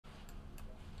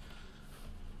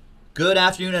Good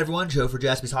afternoon, everyone. Joe for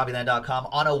JaspysHobbyland.com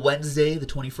on a Wednesday, the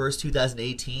 21st,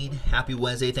 2018. Happy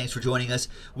Wednesday. Thanks for joining us.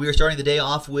 We are starting the day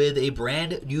off with a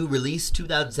brand new release,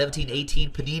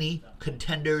 2017-18 Panini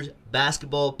Contenders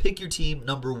Basketball Pick Your Team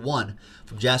 #1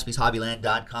 from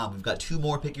JaspysHobbyland.com. We've got 2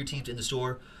 more Pick Your Teams in the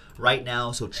store right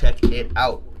now, so check it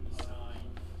out.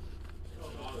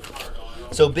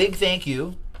 So big thank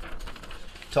you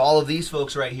to all of these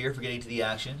folks right here for getting to the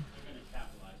action.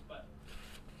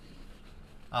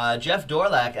 Jeff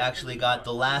Dorlack actually got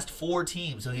the last 4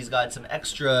 teams, so he's got some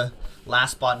extra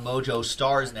last spot mojo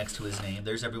stars next to his name.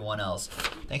 There's everyone else.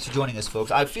 Thanks for joining us,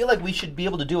 folks. I feel like we should be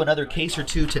able to do another case or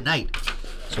 2 tonight,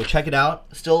 so check it out.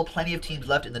 Still plenty of teams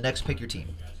left in the next Pick Your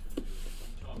Team.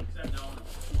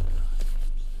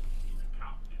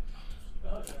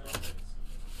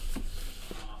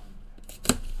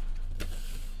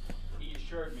 He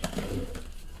assured me.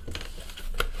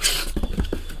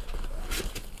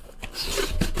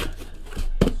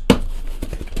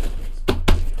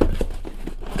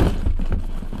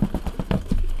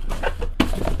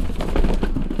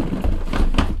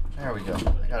 There we go.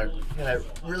 I got it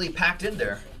really packed in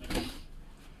there.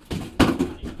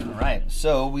 All right,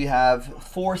 so we have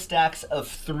 4 stacks of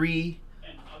 3,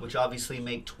 which obviously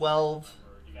make 12.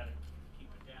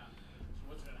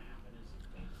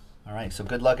 All right, so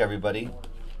good luck, everybody.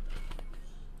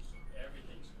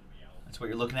 That's what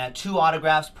you're looking at. 2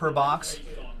 autographs per box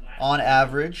on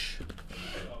average.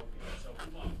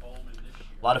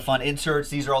 A lot of fun inserts.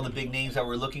 These are all the big names that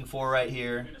we're looking for right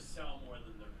here,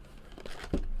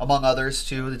 among others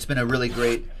too. It's been a really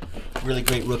great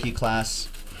rookie class.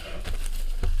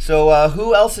 So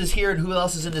who else is here and who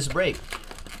else is in this break?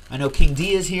 I know King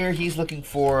D is here. He's looking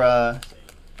for a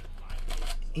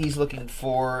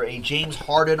James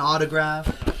Harden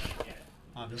autograph.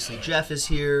 Obviously Jeff is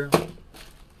here.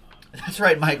 That's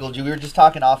right, Michael. We were just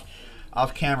talking off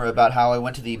camera about how I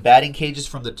went to the batting cages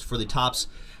for the Topps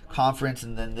conference,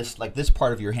 and then this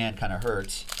part of your hand kind of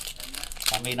hurts.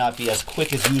 I may not be as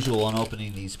quick as usual on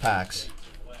opening these packs.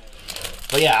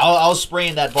 But yeah, I was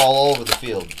spraying that ball all over the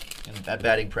field at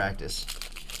batting practice.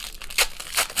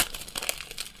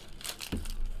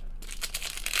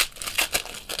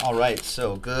 All right,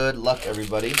 so good luck,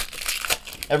 everybody.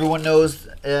 Everyone knows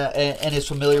and is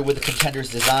familiar with the Contenders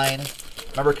design.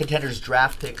 Remember Contenders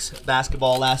draft picks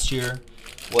basketball last year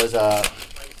was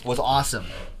awesome.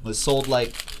 Was sold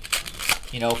like,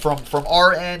 you know, from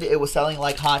our end, it was selling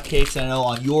like hotcakes. And I know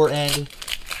on your end,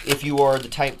 if you are the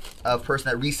type of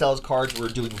person that resells cards, we're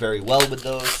doing very well with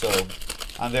those. So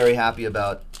I'm very happy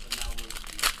about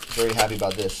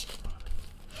this.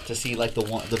 To see like the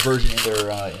version in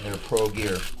their pro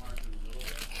gear.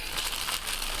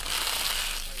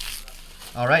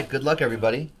 All right, good luck,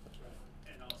 everybody.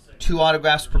 2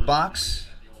 autographs per box.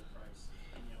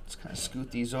 Let's kind of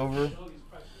scoot these over.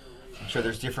 I'm sure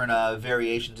there's different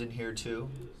variations in here too.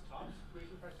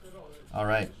 All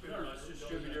right,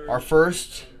 our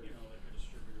first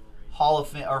Hall of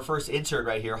Fame, our first insert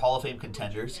right here, Hall of Fame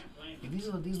contenders.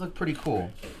 These look pretty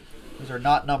cool. These are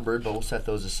not numbered, but we'll set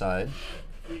those aside.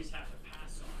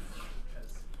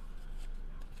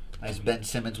 Nice Ben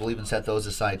Simmons. We'll even set those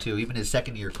aside too. Even his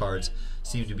second-year cards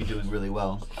seem to be doing really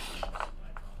well.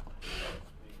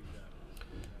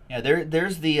 Yeah,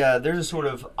 there's a sort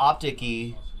of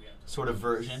optic-y sort of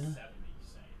version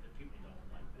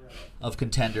of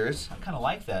Contenders. I kind of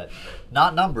like that.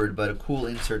 Not numbered, but a cool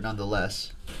insert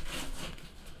nonetheless.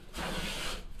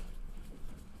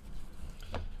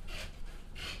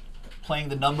 Playing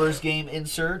the numbers game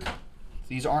insert.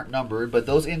 These aren't numbered, but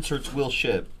those inserts will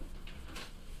ship.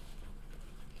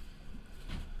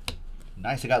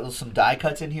 Nice. I got some die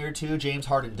cuts in here too. James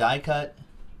Harden die cut.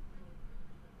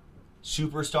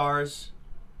 Superstars.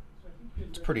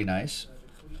 It's pretty nice.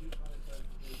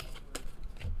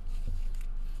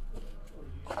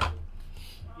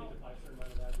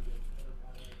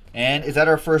 And is that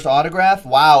our first autograph?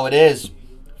 Wow, it is.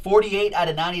 48 out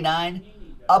of 99.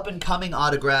 Up-and-coming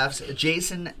autographs.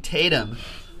 Jason Tatum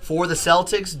for the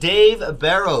Celtics. Dave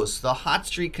Barros. The hot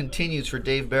streak continues for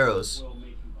Dave Barros.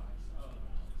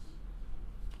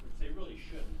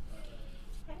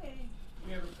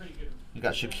 You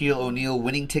got Shaquille O'Neal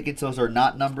winning tickets. Those are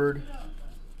not numbered.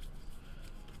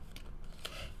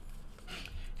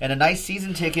 And a nice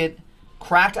season ticket.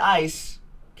 Cracked ice.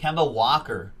 Kemba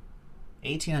Walker.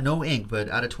 18 and no ink, but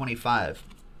out of 25.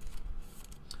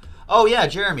 Oh yeah,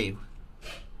 Jeremy.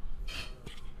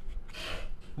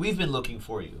 We've been looking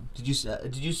for you. Did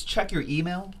you check your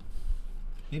email?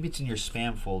 Maybe it's in your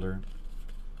spam folder.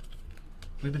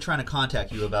 We've been trying to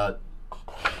contact you about,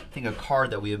 I think, a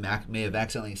card that we may have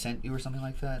accidentally sent you or something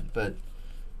like that. But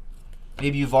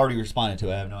Maybe you've already responded to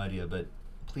it. I have no idea, but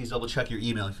please double check your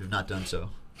email if you've not done so.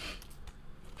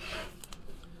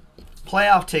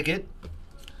 Playoff ticket,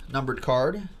 numbered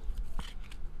card.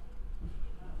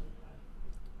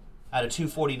 Out of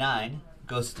 249,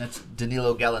 that's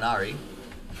Danilo Gallinari.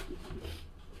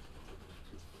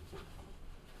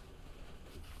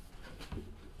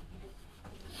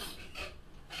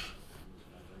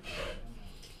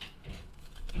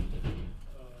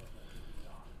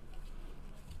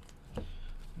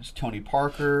 There's Tony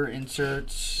Parker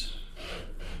inserts.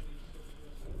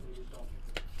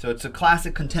 So it's a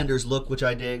classic Contenders look, which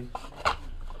I dig.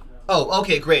 Oh,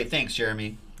 okay, great. Thanks,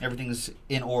 Jeremy. Everything's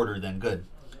in order then. Good.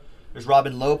 There's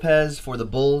Robin Lopez for the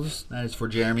Bulls. That is for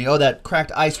Jeremy. Oh, that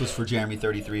cracked ice was for Jeremy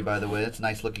 33, by the way. That's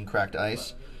nice looking cracked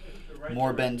ice.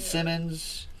 More Ben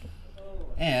Simmons.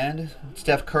 And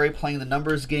Steph Curry playing the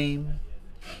numbers game.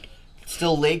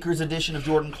 Still Lakers edition of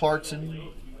Jordan Clarkson.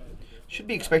 Should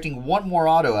be expecting one more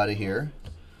auto out of here.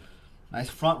 Nice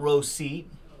front row seat.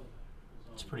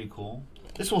 It's pretty cool.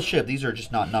 This will ship. These are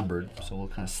just not numbered, so we'll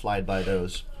kind of slide by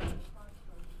those.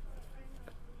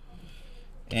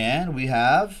 And we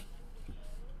have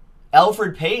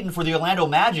Elfrid Payton for the Orlando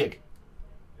Magic.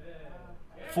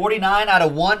 49 out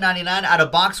of 199 out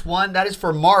of box 1. That is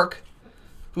for Mark,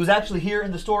 who's actually here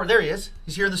in the store. There he is.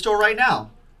 He's here in the store right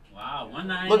now. Wow,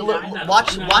 199. Look,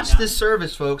 watch this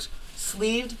service, folks.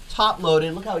 Sleeved, top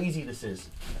loaded. Look how easy this is.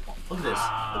 Look at this.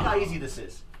 Wow. Look how easy this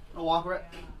is. I'm gonna walk right.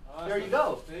 Awesome. There you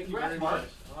go. Thank you Congrats, very Mark.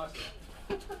 much.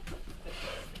 Awesome.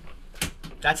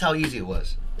 That's how easy it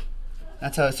was.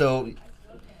 That's how. So,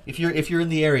 if you're in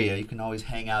the area, you can always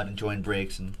hang out and join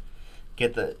breaks and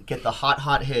get the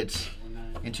hot hits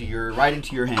right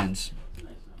into your hands.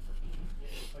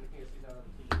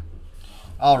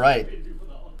 All right.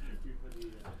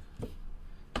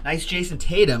 Nice Jason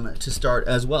Tatum to start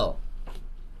as well.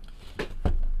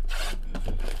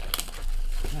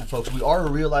 Yeah, folks, we are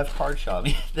a real-life card shop.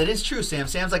 That is true, Sam.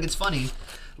 Sam's like, it's funny.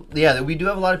 Yeah, we do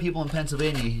have a lot of people in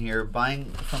Pennsylvania here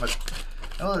buying from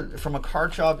a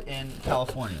card shop in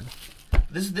California.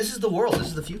 This is the world. This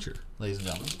is the future, ladies and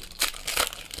gentlemen.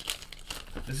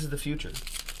 This is the future.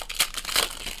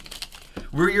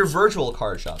 We're your virtual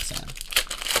card shop, Sam.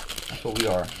 That's what we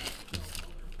are.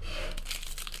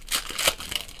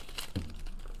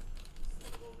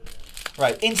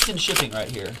 Right, instant shipping right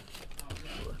here.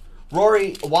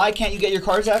 Rory, why can't you get your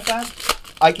cards that fast?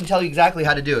 I can tell you exactly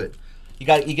how to do it. You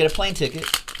get a plane ticket.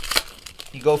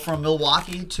 You go from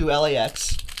Milwaukee to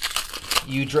LAX.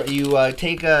 You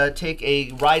take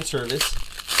a ride service,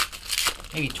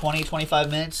 maybe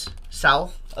 20-25 minutes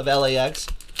south of LAX.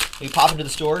 You pop into the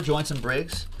store, join some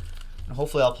breaks, and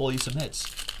hopefully I'll pull you some hits.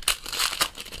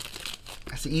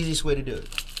 That's the easiest way to do it.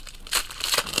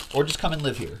 Or just come and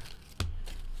live here.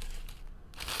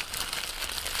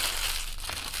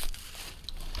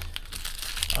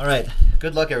 All right,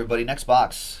 good luck, everybody. Next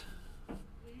box.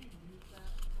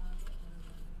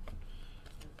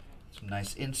 Some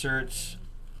nice inserts,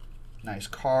 nice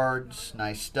cards,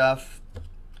 nice stuff.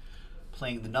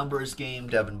 Playing the numbers game,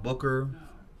 Devin Booker.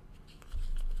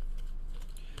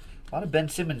 A lot of Ben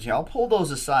Simmons here. I'll pull those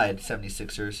aside,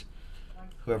 76ers.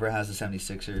 Whoever has the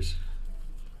 76ers.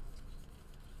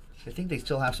 I think they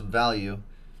still have some value.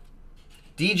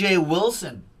 DJ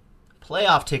Wilson.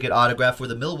 Playoff ticket autograph for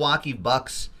the Milwaukee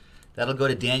Bucks. That'll go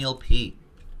to Daniel P.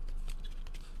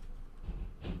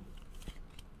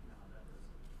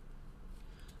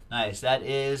 Nice. That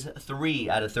is 3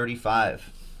 out of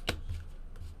 35.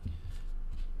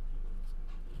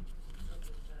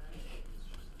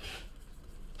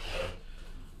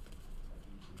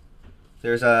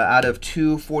 There's out of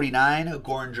 249,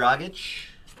 Goran Dragic.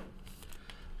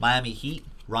 Miami Heat.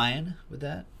 Ryan with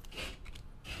that.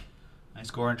 Nice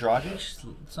Goran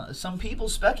Dragic. Some people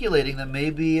speculating that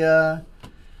maybe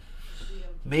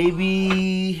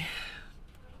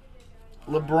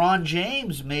LeBron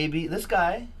James, maybe this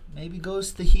guy, maybe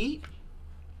goes to the Heat.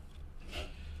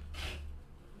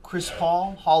 Chris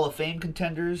Paul, Hall of Fame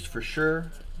contenders for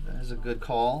sure. That is a good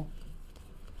call.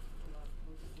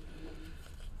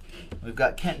 We've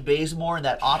got Kent Bazemore in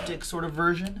that optic sort of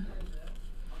version.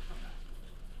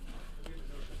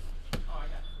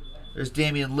 There's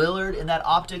Damian Lillard in that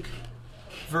optic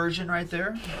version right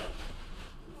there.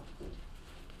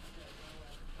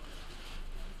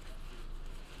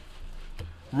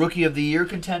 Rookie of the Year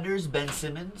contenders, Ben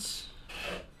Simmons.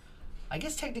 I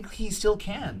guess technically he still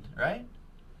can, right?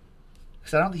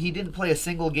 Because he didn't play a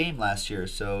single game last year,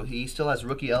 so he still has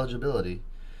rookie eligibility.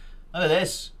 Look at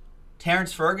this.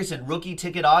 Terrence Ferguson, rookie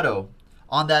ticket auto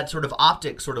on that sort of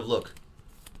optic sort of look.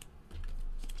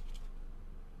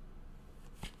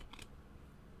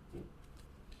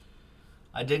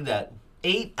 I dig that.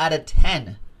 8 out of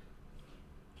 10.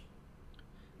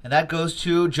 And that goes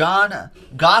to John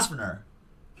Gosner.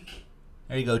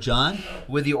 There you go, John.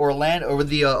 With the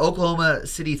Oklahoma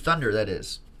City Thunder, that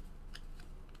is.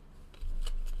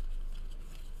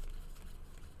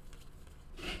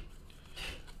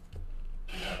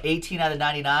 $18 out of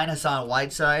 99, Hassan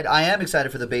Whiteside. I am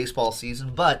excited for the baseball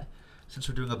season, but since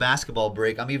we're doing a basketball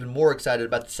break, I'm even more excited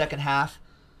about the second half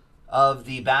of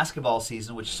the basketball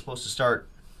season, which is supposed to start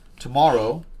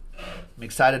tomorrow. I'm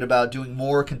excited about doing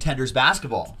more Contenders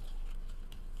basketball.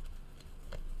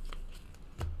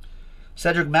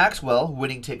 Cedric Maxwell,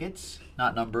 winning tickets,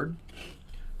 not numbered.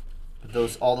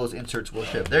 But all those inserts will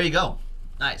ship. There you go.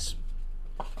 Nice.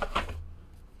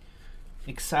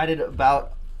 Excited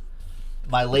about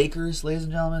my Lakers, ladies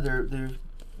and gentlemen. They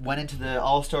went into the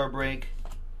All-Star break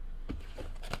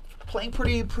playing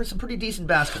some pretty decent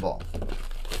basketball.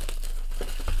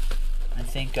 I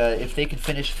think if they can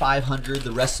finish 500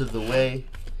 the rest of the way,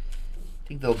 I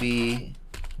think they'll be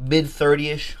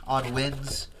mid-30-ish on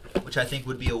wins, which I think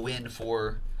would be a win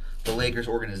for the Lakers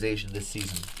organization this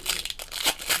season.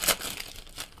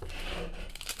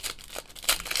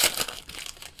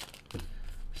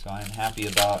 So I'm happy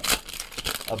about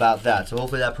that. So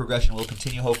hopefully that progression will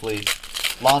continue. Hopefully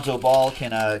Lonzo Ball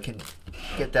can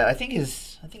get that. I think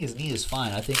his knee is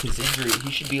fine. I think his injury,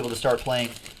 he should be able to start playing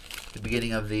at the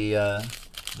beginning of the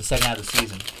second half of the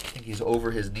season. I think he's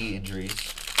over his knee injuries.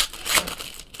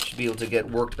 Should be able to get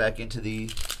worked back into the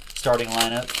starting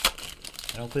lineup.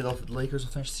 And hopefully the Lakers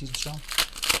will finish the season strong.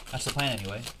 That's the plan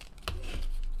anyway.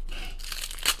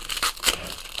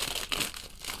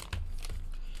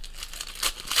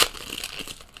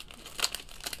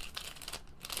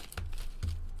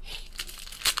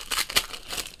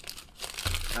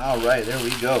 All right, there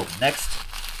we go. Next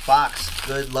box.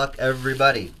 Good luck,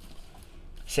 everybody.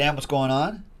 Sam, what's going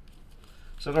on?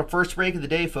 So our first break of the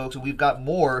day, folks, and we've got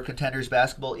more Contenders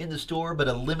basketball in the store, but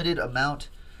a limited amount.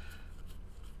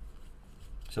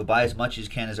 So buy as much as you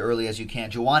can as early as you can.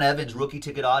 Juwan Evans, rookie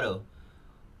ticket auto.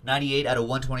 98 out of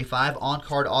 125.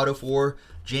 On-card auto for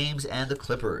James and the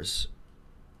Clippers.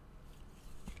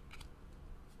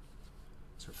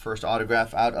 It's our first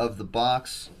autograph out of the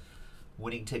box.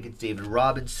 Winning tickets, David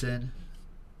Robinson.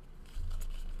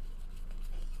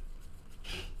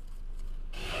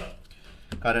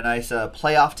 Got a nice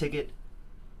playoff ticket.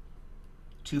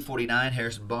 249,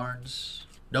 Harrison Barnes.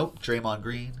 Nope, Draymond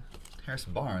Green.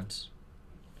 Harrison Barnes.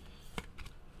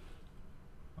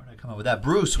 Where did I come up with that?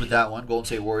 Bruce with that one. Golden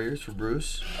State Warriors for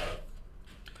Bruce.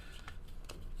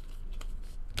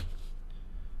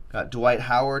 Got Dwight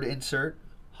Howard insert.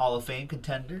 Hall of Fame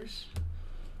contenders.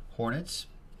 Hornets.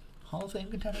 Hall of Fame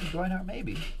contenders, Dwight Howard,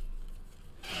 maybe.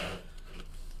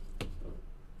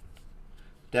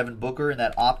 Devin Booker in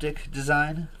that optic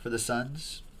design for the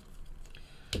Suns.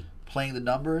 Playing the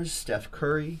numbers, Steph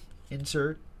Curry,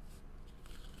 insert.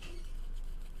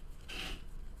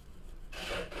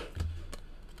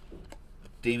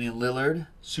 Damian Lillard,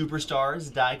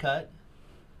 Superstars, die cut,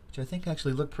 which I think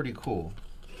actually look pretty cool.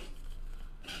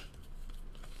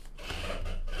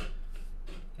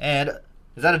 And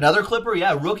is that another Clipper?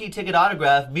 Yeah, rookie ticket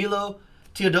autograph, Milo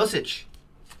Teodosic.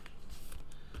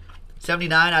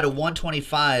 79 out of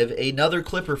 125. Another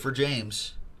Clipper for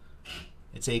James.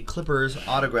 It's a Clippers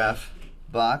autograph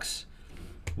box.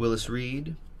 Willis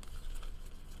Reed.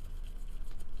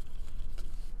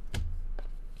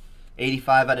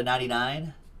 85 out of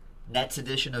 99. Nets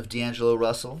edition of D'Angelo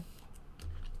Russell.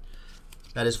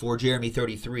 That is for Jeremy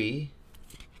 33.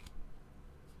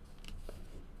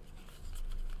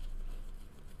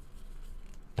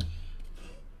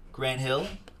 Grant Hill,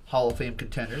 Hall of Fame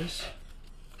contenders.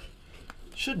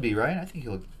 Should be, right? I think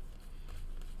he'll.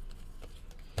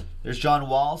 There's John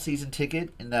Wall, season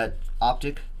ticket in that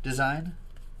optic design.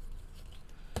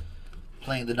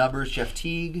 Playing the numbers, Jeff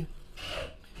Teague.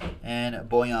 And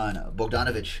Bojan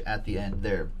Bogdanovic at the end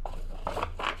there.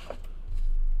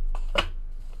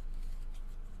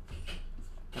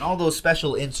 And all those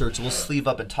special inserts will sleeve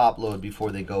up and top load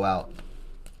before they go out.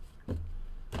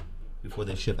 Before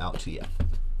they ship out to you.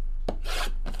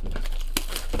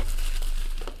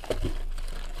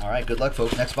 All right, good luck,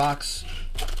 folks. Next box.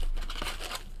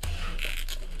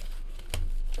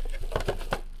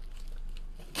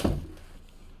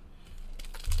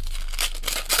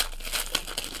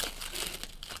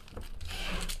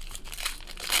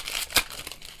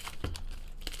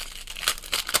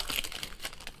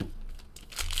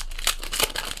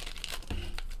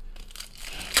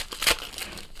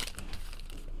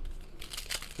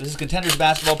 This is Contenders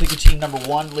Basketball. Pick your team number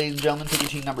 1, ladies and gentlemen. Pick your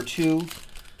team number 2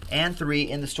 and 3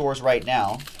 in the stores right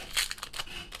now.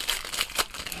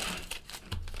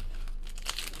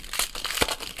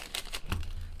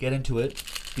 Get into it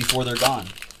before they're gone.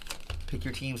 Pick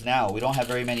your teams now. We don't have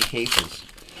very many cases.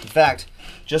 In fact,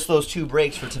 just those 2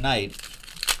 breaks for tonight,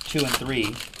 2 and 3.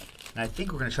 And I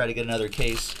think we're going to try to get another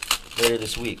case later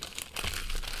this week.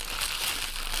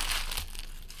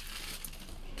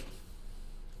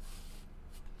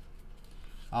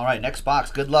 All right, next box.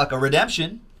 Good luck. A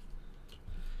redemption.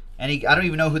 I don't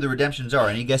even know who the redemptions are.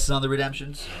 Any guesses on the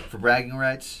redemptions? For bragging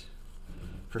rights?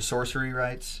 For sorcery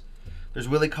rights? There's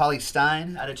Willie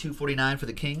Cauley-Stein out of 249 for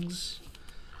the Kings.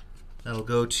 That'll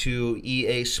go to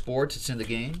EA Sports. It's in the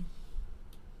game.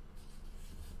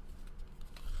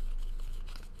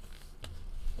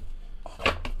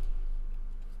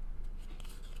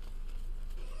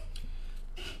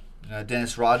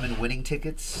 Dennis Rodman winning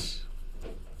tickets.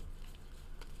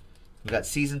 We got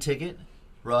season ticket.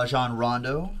 Rajon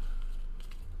Rondo.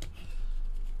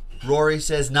 Rory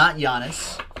says not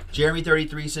Giannis. Jeremy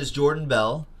 33 says Jordan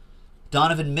Bell.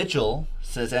 Donovan Mitchell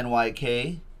says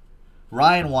NYK.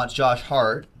 Ryan wants Josh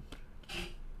Hart.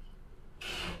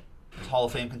 Hall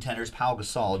of Fame contenders. Pau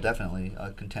Gasol, definitely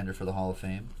a contender for the Hall of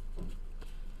Fame.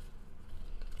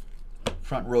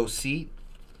 Front row seat.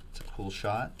 It's a cool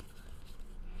shot.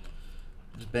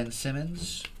 There's Ben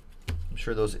Simmons. I'm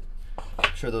sure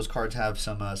those cards have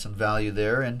some value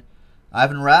there. And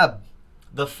Ivan Rabb,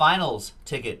 the finals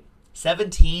ticket.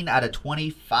 17 out of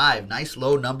 25. Nice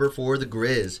low number for the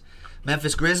Grizz.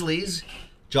 Memphis Grizzlies,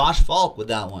 Josh Falk with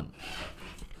that one.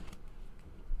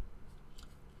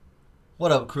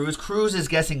 What up, Cruz? Cruz is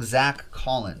guessing Zach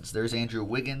Collins. There's Andrew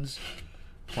Wiggins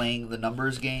playing the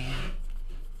numbers game.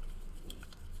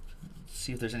 Let's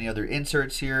see if there's any other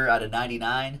inserts here. Out of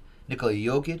 99, Nikola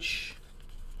Jokic.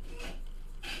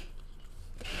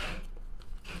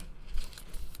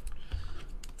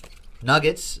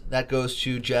 Nuggets, that goes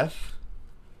to Jeff.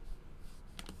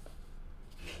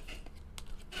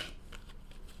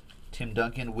 Tim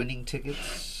Duncan winning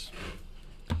tickets.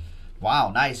 Wow,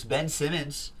 nice. Ben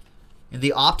Simmons in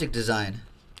the optic design.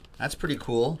 That's pretty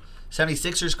cool.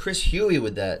 76ers, Chris Huey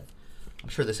with that. I'm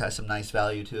sure this has some nice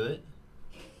value to it.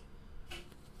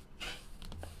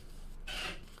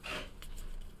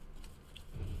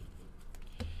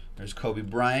 There's Kobe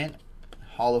Bryant.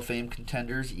 Hall of Fame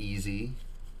contenders, easy.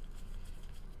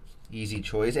 Easy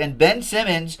choice. And Ben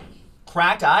Simmons,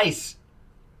 cracked ice.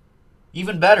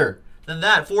 Even better than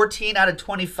that. 14 out of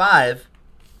 25.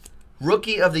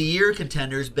 Rookie of the Year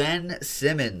contenders, Ben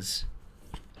Simmons.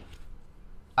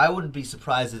 I wouldn't be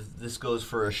surprised if this goes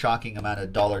for a shocking amount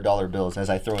of dollar bills as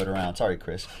I throw it around. Sorry,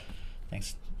 Chris.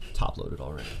 Thanks. Top loaded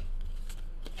already.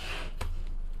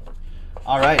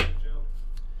 All right.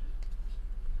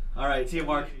 All right. See you,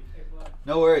 Mark.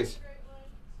 No worries.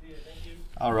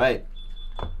 All right.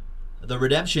 The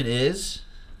redemption is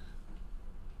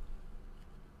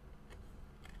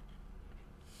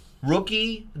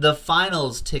rookie, the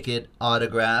finals ticket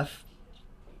autograph.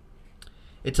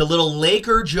 It's a little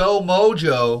Laker Joe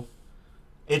Mojo.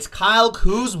 It's Kyle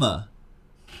Kuzma.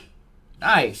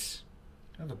 Nice.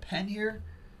 Do I have a pen here?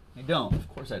 I don't. Of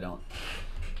course I don't.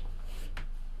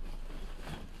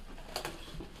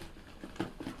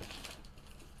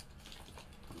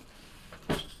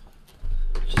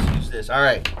 Just use this. All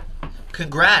right.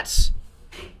 Congrats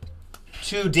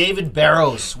to David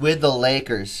Barros with the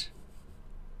Lakers.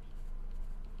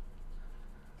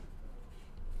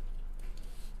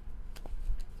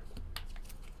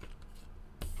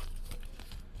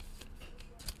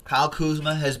 Kyle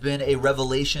Kuzma has been a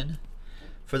revelation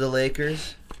for the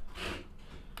Lakers.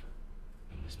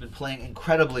 He's been playing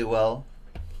incredibly well.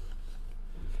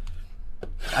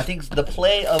 I think the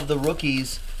play of the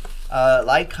rookies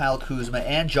like Kyle Kuzma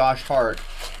and Josh Hart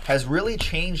has really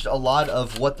changed a lot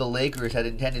of what the Lakers had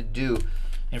intended to do.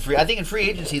 I think in free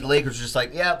agency, the Lakers were just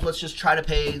like, yeah, let's just try to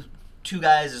pay 2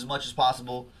 guys as much as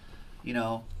possible. You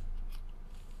know,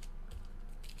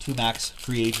 2 max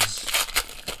free agents.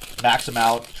 Max him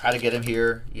out, try to get him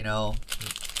here, you know.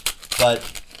 But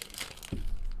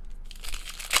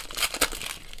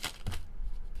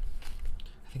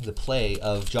I think the play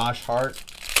of Josh Hart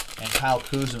and Kyle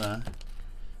Kuzma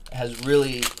has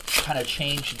really kind of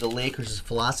changed the Lakers'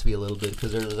 philosophy a little bit,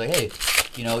 because they're like, hey,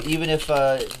 you know, even if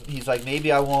he's like,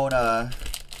 maybe I won't,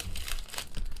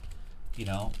 you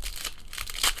know,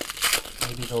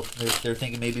 maybe they're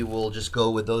thinking maybe we'll just go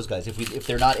with those guys if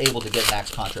they're not able to get max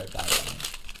contract guys.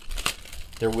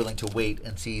 They're willing to wait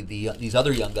and see these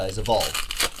other young guys evolve.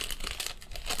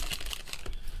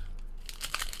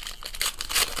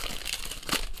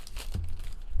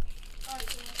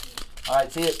 All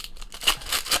right, see it.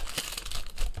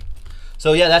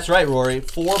 So yeah, that's right, Rory.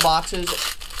 4 boxes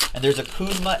And there's a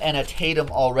Kuzma and a Tatum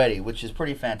already, which is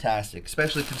pretty fantastic,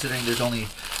 especially considering there's only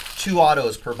 2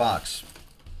 autos per box.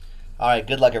 All right,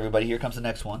 good luck, everybody. Here comes the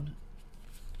next one.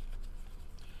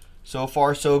 So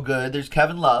far, so good. There's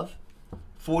Kevin Love,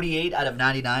 48 out of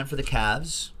 99 for the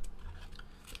Cavs.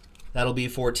 That'll be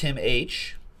for Tim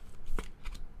H.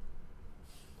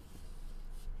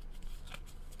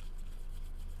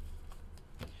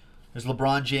 There's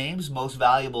LeBron James, most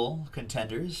valuable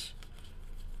contenders.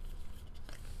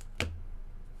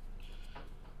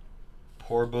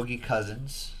 Poor Boogie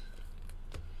Cousins.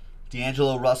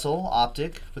 D'Angelo Russell,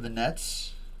 optic for the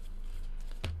Nets.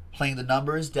 Playing the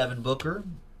numbers, Devin Booker.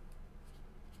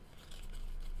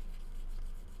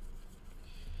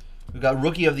 We've got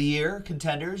Rookie of the Year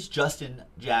contenders, Justin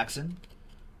Jackson.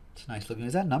 It's nice looking.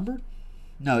 Is that numbered?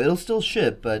 No, it'll still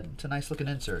ship, but it's a nice looking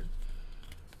insert.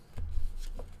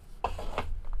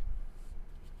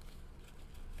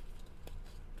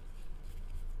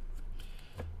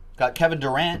 Got Kevin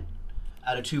Durant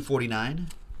out of 249.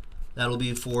 That'll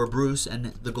be for Bruce and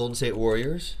the Golden State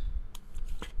Warriors.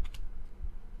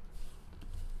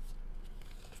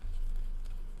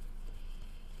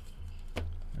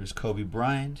 There's Kobe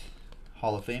Bryant,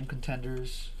 Hall of Fame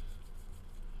contenders.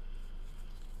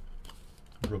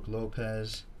 Brooke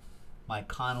Lopez, Mike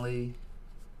Conley.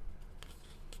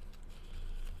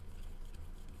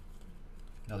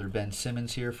 Another Ben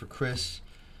Simmons here for Chris.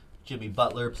 Jimmy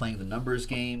Butler playing the numbers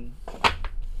game.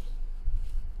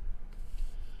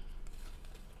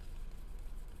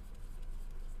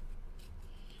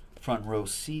 Front row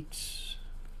seats.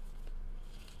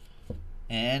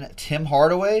 And Tim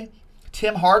Hardaway.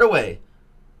 Tim Hardaway.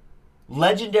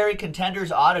 Legendary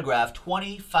Contenders autograph,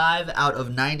 25 out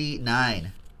of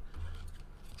 99.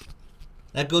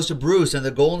 That goes to Bruce and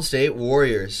the Golden State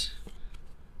Warriors.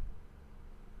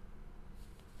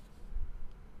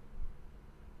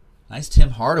 Nice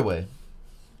Tim Hardaway.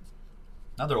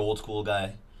 Another old school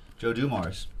guy, Joe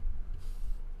Dumars.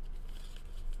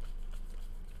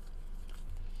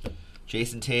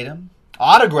 Jason Tatum.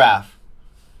 Autograph.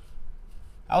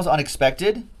 That was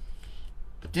unexpected.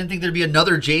 Didn't think there'd be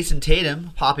another Jason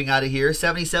Tatum popping out of here.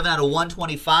 77 out of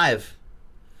 125.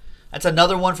 That's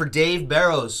another one for Dave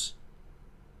Barrows.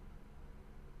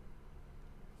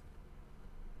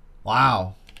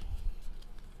 Wow.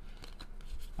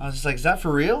 I was just like, is that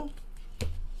for real?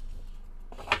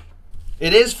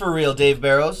 It is for real, Dave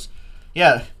Barrows.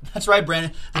 Yeah, that's right,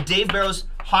 Brandon. The Dave Barrows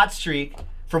hot streak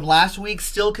from last week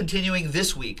still continuing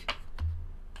this week.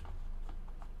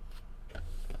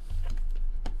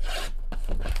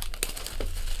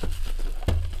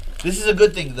 This is a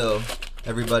good thing, though,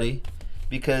 everybody,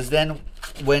 because then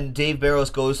when Dave Barrows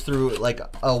goes through like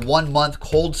a 1 month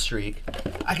cold streak,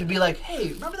 I can be like,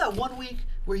 hey, remember that 1 week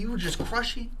where you were just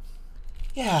crushing?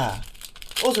 Yeah,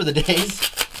 those were the days.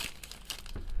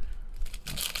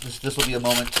 This will be a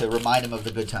moment to remind him of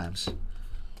the good times.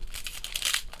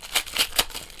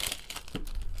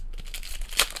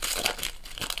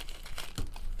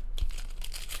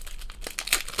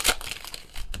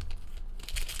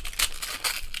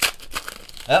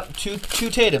 Yep, two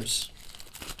Tatums.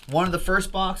 One in the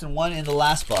first box and one in the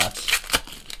last box.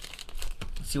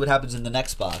 Let's see what happens in the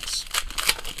next box.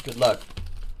 Good luck.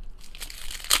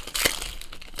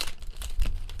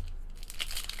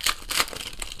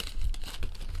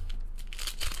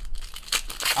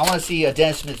 I want to see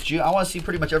Dennis Smith Jr. I want to see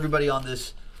pretty much everybody on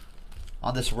this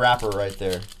wrapper right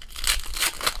there.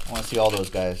 I want to see all those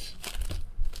guys.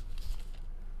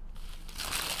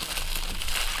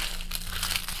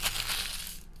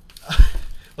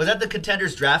 Was that the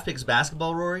Contenders Draft Picks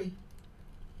basketball, Rory?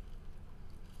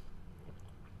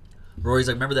 Rory's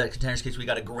like, remember that Contenders case? We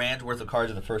got $1,000 worth of cards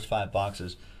in the first 5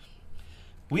 boxes.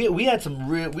 We had some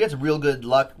real good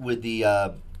luck with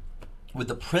the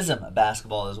Prism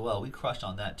basketball as well. We crushed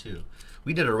on that too.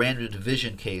 We did a random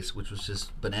division case, which was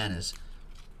just bananas.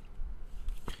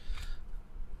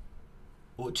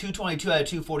 Well, 222 out of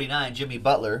 249, Jimmy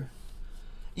Butler.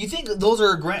 You think those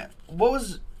are grand? What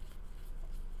was?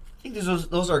 I think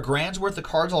those are $1,000 worth of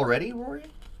cards already, Rory.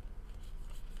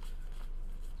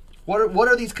 What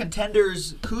are these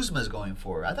Contenders Kuzmas going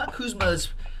for? I thought Kuzma's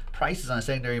prices on the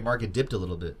secondary market dipped a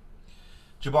little bit.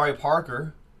 Jabari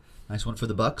Parker, nice one for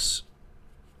the Bucks.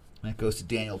 That goes to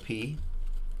Daniel P.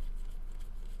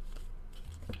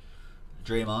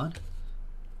 Draymond.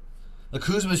 The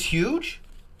Kuzma's huge?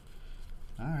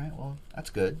 All right, well, that's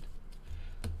good.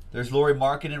 There's Lauri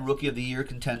Markkanen, Rookie of the Year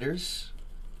contenders.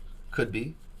 Could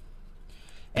be.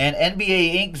 And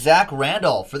NBA Inc. Zach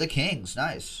Randolph for the Kings.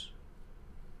 Nice.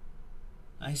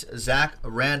 Nice Zach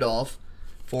Randolph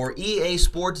for EA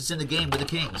Sports. It's in the game with the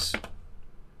Kings.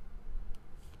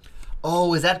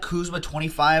 Oh, is that Kuzma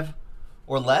 25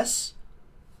 or less?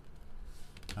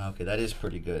 Okay, that is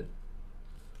pretty good.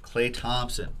 Klay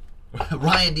Thompson.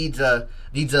 Ryan needs a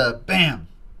bam.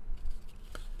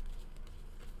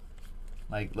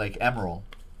 Like Emerald.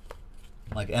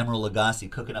 Like Emerald Lagasse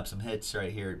cooking up some hits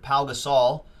right here. Pau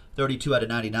Gasol, 32 out of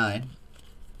 99.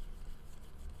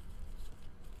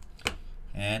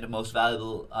 And most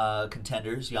valuable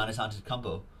contenders, Giannis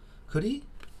Antetokounmpo. Could he?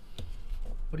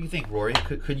 What do you think, Rory?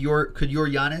 Could your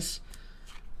Giannis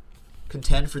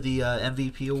contend for the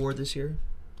MVP award this year?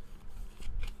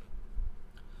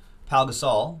 Pau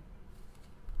Gasol.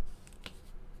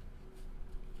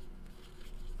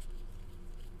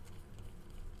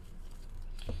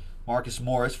 Marcus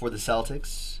Morris for the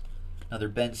Celtics. Another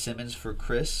Ben Simmons for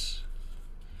Chris.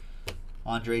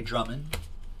 Andre Drummond.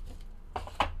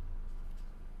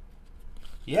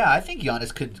 Yeah, I think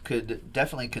Giannis could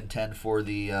definitely contend for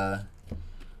the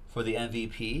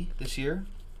MVP this year.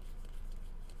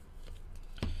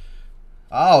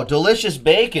 Oh, delicious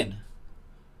bacon.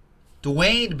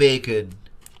 Dwayne Bacon.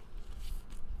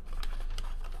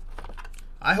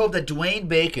 I hope that Dwayne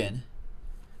Bacon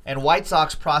and White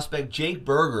Sox prospect Jake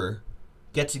Berger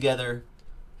get together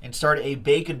and start a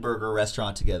bacon burger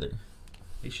restaurant together.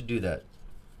 They should do that.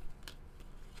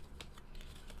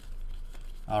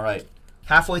 All right.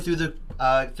 Halfway through the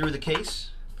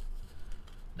case.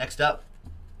 Next up.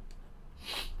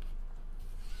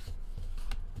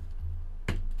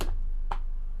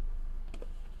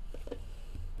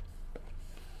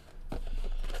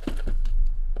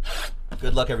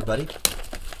 Good luck, everybody.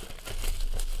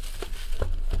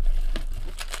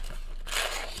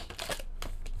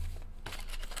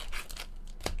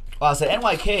 Wow, so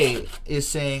NYK is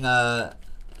saying there's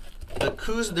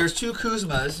two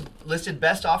Kuzmas listed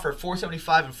best offer at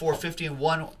 $475 and $450, and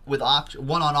one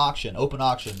on auction, open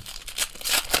auction.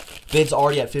 Bid's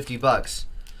already at $50.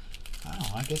 I don't know.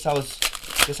 I guess I was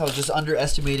just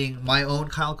underestimating my own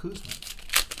Kyle Kuzma.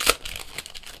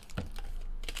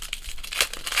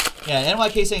 Yeah,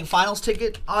 NYK saying finals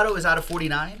ticket auto is out of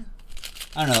 49.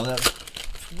 I don't know.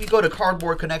 If we go to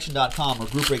cardboardconnection.com or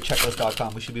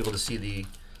groupbreakchecklist.com, we should be able to see the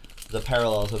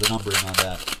parallels of the numbering on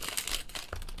that.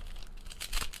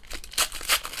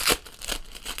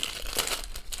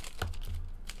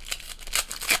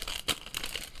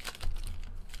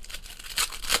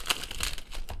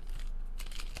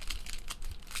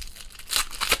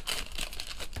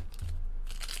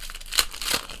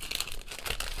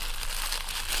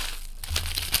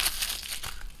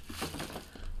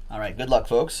 All right, good luck,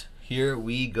 folks. Here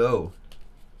we go.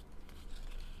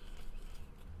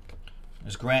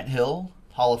 There's Grant Hill,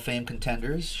 Hall of Fame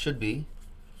contenders. Should be.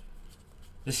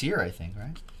 This year, I think,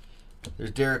 right?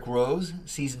 There's Derrick Rose,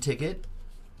 season ticket.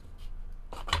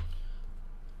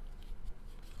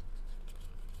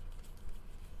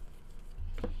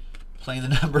 Playing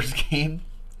the numbers game.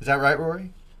 Is that right,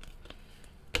 Rory?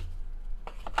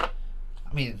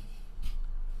 I mean,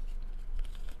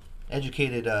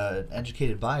 educated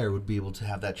buyer would be able to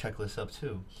have that checklist up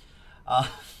too.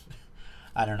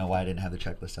 I don't know why I didn't have the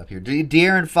checklist up here.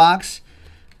 De'Aaron Fox.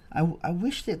 I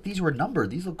wish that these were numbered.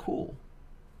 These look cool.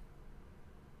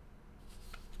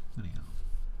 Anyhow.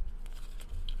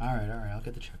 All right. I'll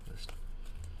get the checklist.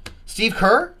 Steve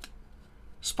Kerr.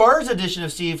 Spurs edition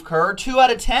of Steve Kerr. 2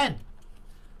 out of 10.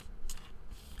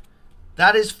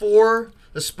 That is for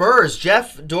the Spurs.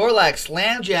 Jeff Dorlack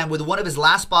slam jam with one of his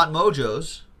last spot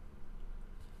mojos.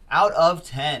 Out of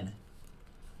 10.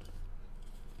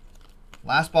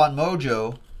 Last spot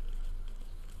mojo,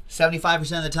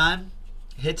 75% of the time,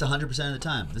 hits 100% of the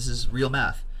time. This is real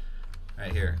math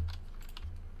right here.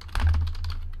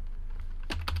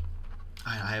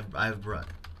 I have brought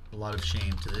a lot of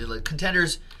shame to the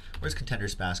contenders. Where's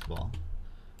contenders basketball?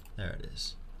 There it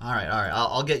is. All right.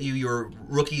 I'll get you your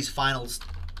rookies finals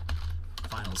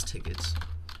tickets.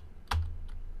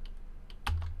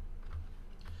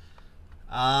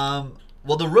 Well,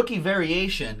 the rookie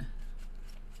variation.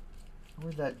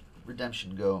 Where'd that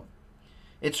redemption go?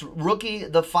 It's rookie,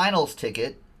 the finals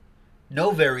ticket.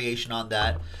 No variation on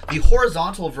that. The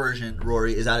horizontal version,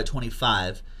 Rory, is out of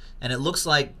 25. And it looks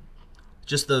like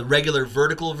just the regular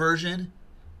vertical version,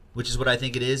 which is what I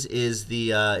think it is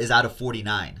out of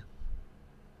 49.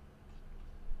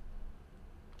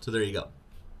 So there you go.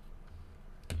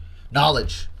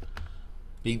 Knowledge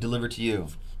being delivered to you.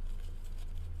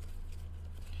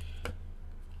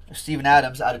 Steven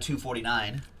Adams out of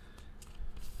 249.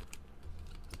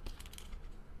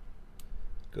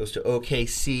 Goes to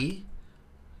OKC.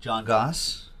 John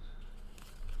Goss.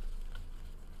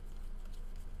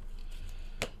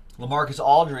 LaMarcus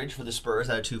Aldridge for the Spurs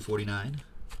out of 249.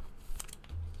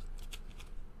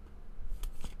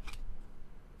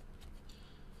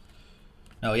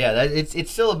 No, yeah,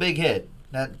 it's still a big hit.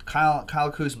 That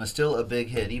Kyle Kuzma still a big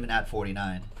hit, even at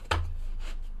 49.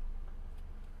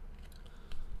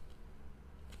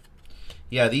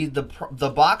 Yeah,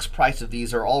 the box price of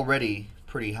these are already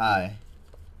pretty high.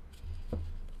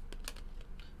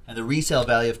 And the resale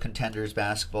value of Contenders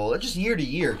basketball, just year to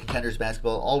year, Contenders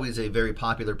basketball, always a very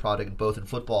popular product both in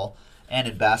football and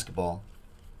in basketball.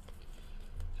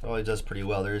 It always does pretty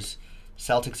well. There's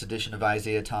Celtics edition of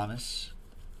Isaiah Thomas.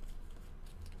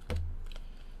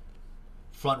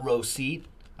 Front row seat.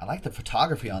 I like the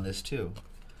photography on this too.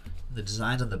 The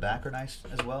designs on the back are nice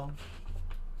as well.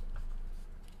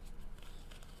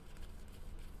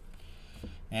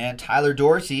 And Tyler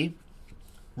Dorsey,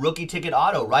 rookie ticket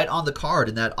auto, right on the card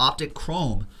in that optic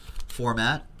chrome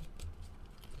format.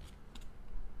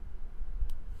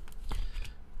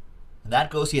 And that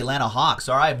goes to the Atlanta Hawks.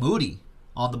 All right, Moody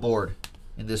on the board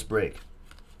in this break.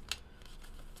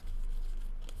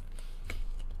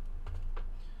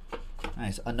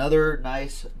 Nice. Another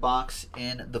nice box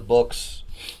in the books.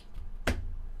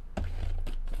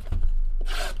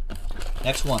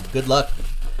 Next one. Good luck.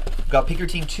 We've got Pick Your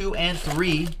Team 2 and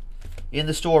 3 in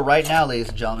the store right now, ladies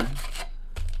and gentlemen.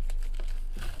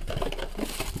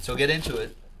 So get into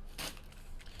it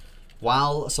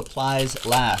while supplies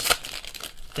last.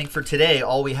 I think for today,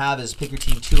 all we have is Pick Your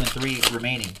Team 2 and 3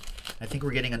 remaining. I think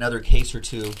we're getting another case or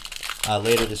two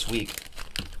later this week.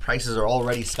 Prices are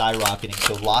already skyrocketing,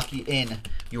 so lock in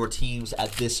your teams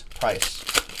at this price.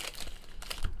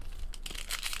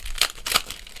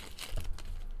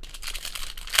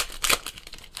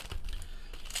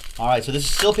 All right, so this is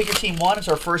still Pick Your Team 1. It's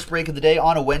our first break of the day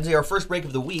on a Wednesday, our first break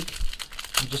of the week.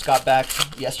 We just got back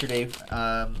yesterday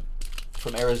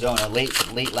from Arizona,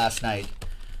 late last night,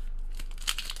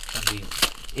 from the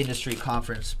industry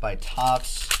conference by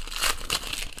Topps.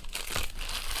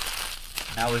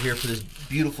 Now we're here for this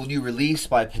beautiful new release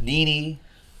by Panini.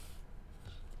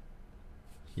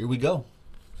 Here we go.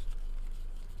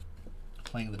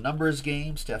 Playing the numbers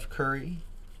game, Steph Curry.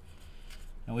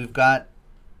 And we've got,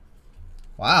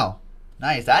 wow,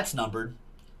 nice, that's numbered.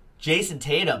 Jason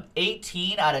Tatum,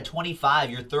 18 out of 25,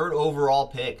 your third overall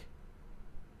pick.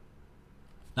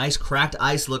 Nice cracked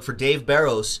ice look for Dave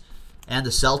Barros and the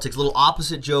Celtics. A little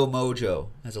opposite Joe Mojo.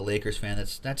 As a Lakers fan,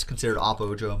 that's considered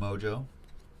Oppo Joe Mojo.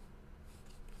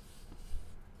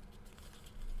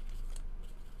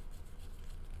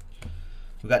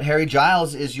 We've got Harry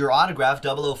Giles is your autograph,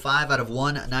 005 out of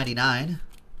 199.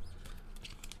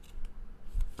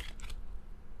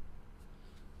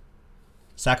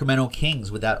 Sacramento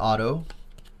Kings with that auto.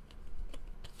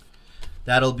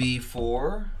 That'll be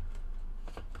for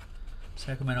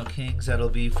Sacramento Kings. That'll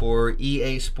be for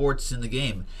EA Sports in the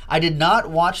game. I did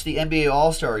not watch the NBA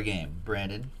All-Star game,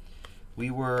 Brandon. We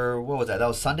were, what was that? That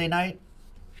was Sunday night?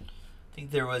 I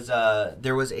think there was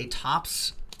a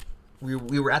Topps. We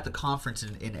were at the conference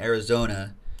in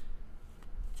Arizona,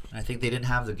 and I think they didn't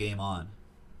have the game on.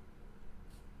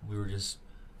 We were just,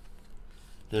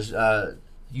 there's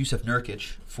Yusuf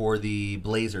Nurkic for the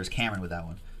Blazers, Cameron with that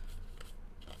one.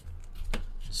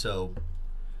 So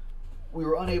we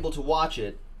were unable to watch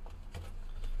it.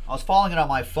 I was following it on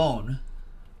my phone.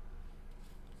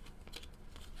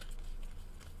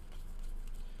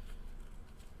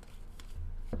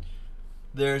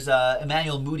 There's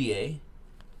Emmanuel Mudiay.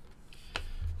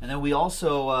 And then we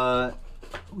also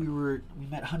we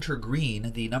met Hunter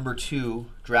Green, the number 2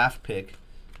 draft pick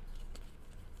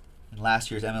in last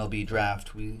year's MLB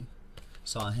draft. We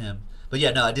saw him, but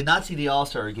yeah, no, I did not see the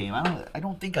All-Star game. I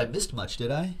don't think I missed much, did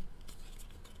I?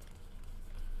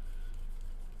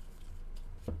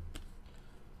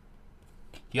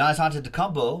 Giannis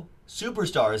Antetokounmpo,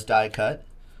 Superstars die cut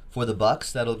for the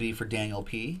Bucks. That'll be for Daniel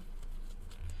P.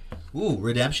 Ooh,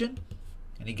 redemption.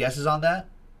 Any guesses on that?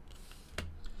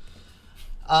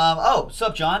 Oh,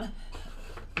 sup, John?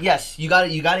 Yes, you got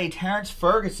it. You got a Terrence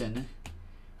Ferguson.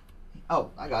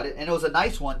 Oh, I got it, and it was a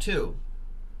nice one too.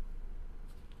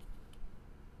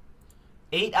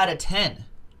 8 out of 10,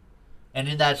 and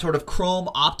in that sort of chrome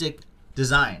optic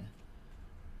design.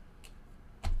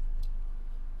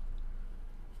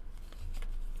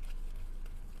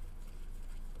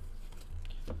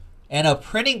 And a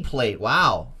printing plate.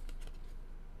 Wow.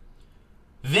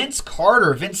 Vince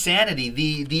Carter, Vinsanity,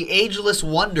 the ageless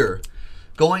wonder,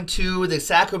 going to the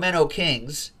Sacramento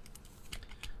Kings.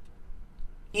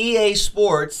 EA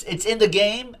Sports, it's in the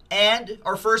game, and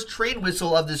our first train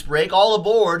whistle of this break. All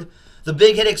aboard the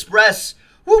Big Hit Express.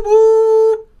 Whoop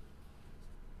whoop!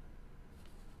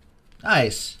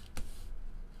 Nice.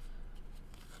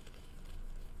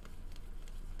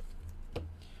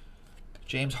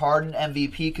 James Harden,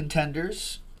 MVP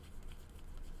contenders.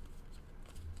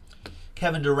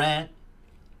 Kevin Durant,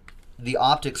 the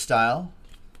Optic style,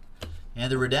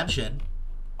 and the redemption.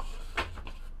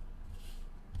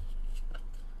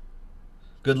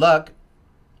 Good luck.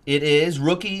 It is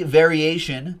rookie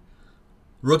variation.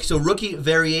 Rookie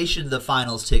variation, the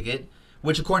finals ticket,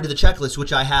 which according to the checklist,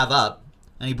 which I have up,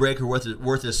 any breaker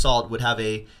worth his salt would have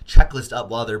a checklist up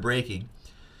while they're breaking.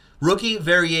 Rookie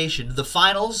variation, the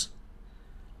finals.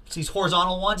 It's these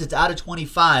horizontal ones. It's out of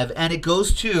 25, and it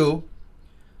goes to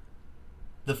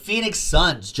the Phoenix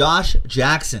Suns, Josh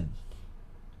Jackson.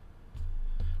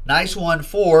 Nice one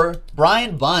for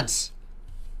Brian Bunce.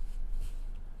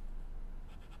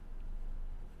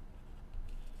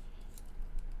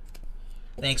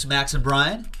 Thanks, Max and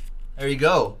Brian. There you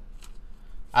go.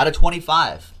 Out of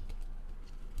 25.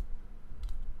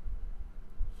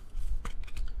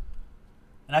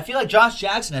 And I feel like Josh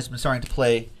Jackson has been starting to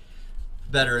play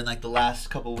better in like the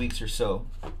last couple weeks or so.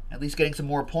 At least getting some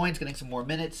more points, getting some more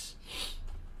minutes.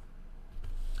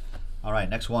 All right,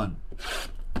 next one.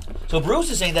 So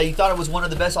Bruce is saying that he thought it was one of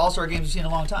the best All-Star games he's seen in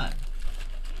a long time.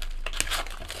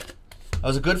 It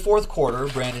was a good fourth quarter,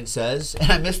 Brandon says.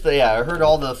 And I missed I heard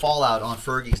all the fallout on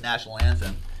Fergie's national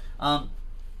anthem. I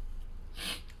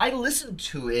listened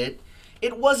to it.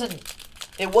 It wasn't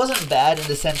bad in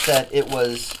the sense that it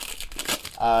was,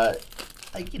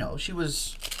 she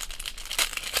was.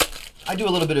 I do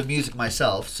a little bit of music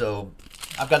myself, so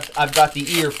I've got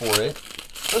the ear for it.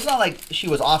 So it's not like she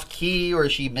was off key or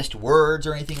she missed words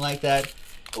or anything like that.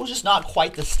 It was just not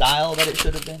quite the style that it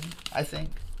should have been, I think.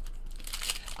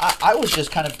 I was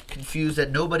just kind of confused that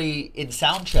nobody in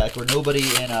soundcheck or nobody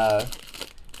in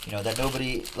that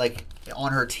nobody like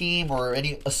on her team or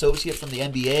any associate from the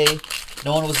NBA,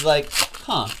 no one was like,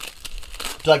 huh.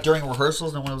 Like during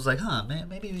rehearsals, no one was like, huh, man,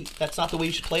 maybe that's not the way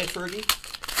you should play it, Fergie.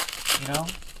 You know?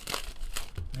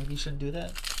 Maybe you shouldn't do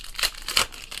that.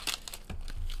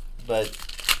 But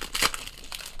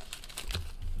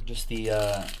just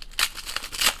it's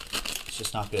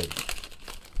just not good.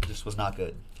 It just was not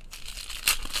good.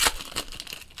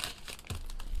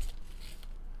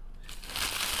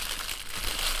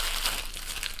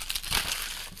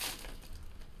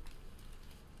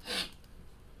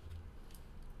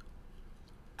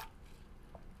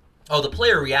 Oh, the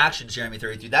player reactions,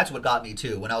 Jeremy33. That's what got me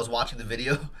too. When I was watching the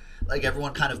video, like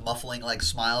everyone kind of muffling like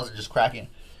smiles and just cracking.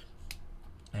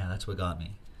 Yeah, that's what got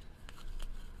me.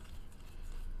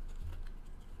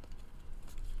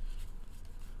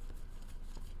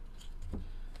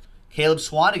 Caleb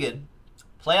Swanigan,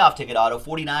 playoff ticket auto,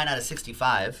 49 out of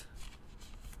 65.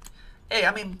 Hey,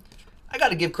 I mean, I got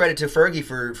to give credit to Fergie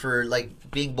for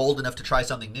like being bold enough to try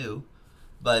something new,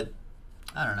 but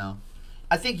I don't know.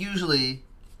 I think usually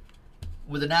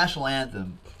with the national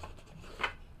anthem,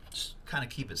 just kind of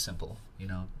keep it simple, you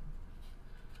know.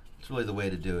 It's really the way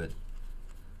to do it.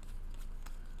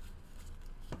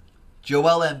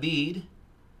 Joel Embiid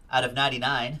out of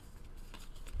 99.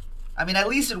 I mean, at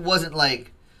least it wasn't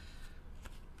like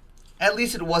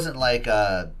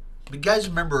you guys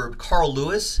remember Carl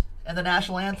Lewis and the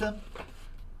national anthem?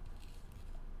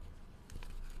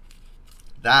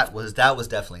 That was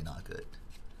definitely not good.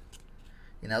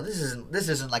 You know, this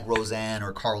isn't like Roseanne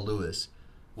or Carl Lewis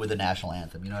with the national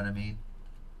anthem. You know what I mean?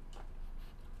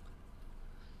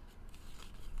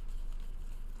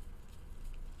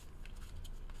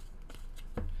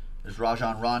 There's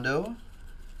Rajon Rondo,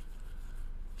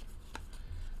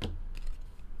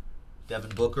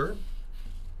 Devin Booker,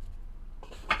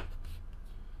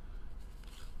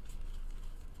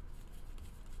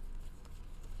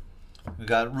 we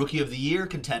got Rookie of the Year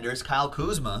contenders, Kyle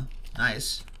Kuzma.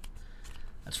 Nice.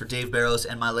 That's for Dave Barros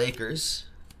and my Lakers.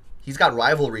 He's got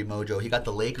rivalry mojo. He got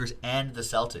the Lakers and the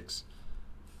Celtics.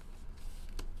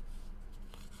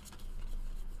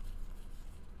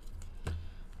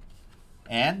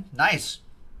 And nice.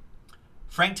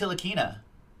 Frank Ntilikina.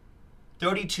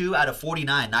 32 out of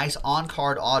 49. Nice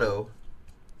on-card auto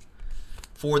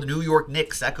for the New York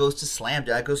Knicks. That goes to Slam.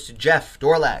 That goes to Jeff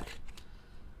Dorlack.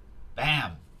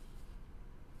 Bam.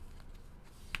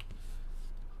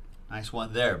 Nice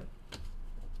one there.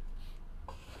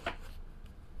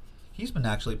 He's been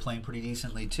actually playing pretty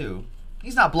decently too.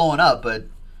 He's not blowing up, but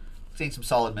seeing some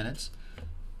solid minutes.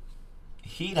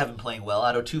 Heat have been playing well.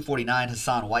 Out of 249,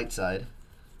 Hassan Whiteside.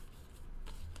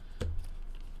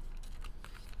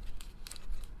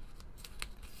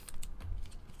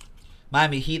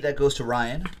 Miami Heat, that goes to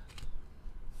Ryan.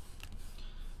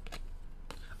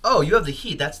 Oh, you have the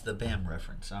Heat. That's the BAM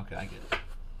reference. Okay, I get it.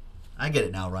 I get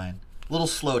it now, Ryan. A little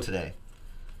slow today.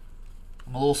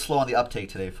 I'm a little slow on the uptake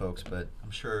today, folks, but I'm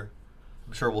sure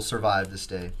we'll survive this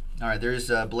day. All right,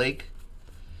 there's Blake,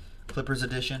 Clippers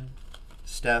edition,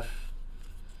 Steph,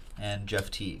 and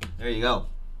Jeff Teague. There you go.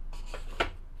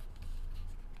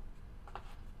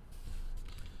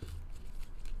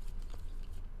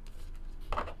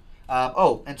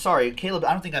 Oh, and sorry, Caleb.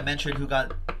 I don't think I mentioned who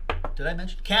got. Did I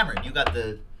mention Cameron? You got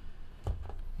the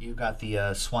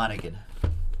Swanigan.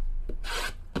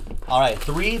 All right,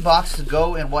 3 boxes to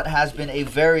go in what has been a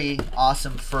very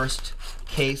awesome first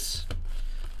case.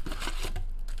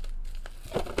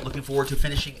 Looking forward to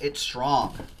finishing it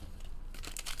strong.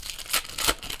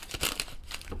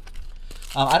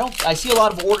 I see a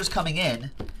lot of orders coming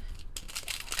in,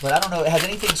 but I don't know. Has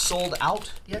anything sold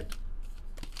out yet?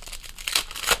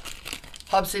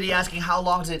 Hub City asking how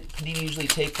long does it Panini usually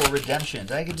take for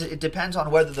redemptions? I think it depends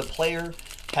on whether the player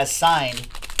has signed,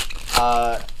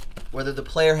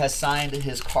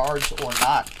 his cards or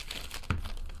not.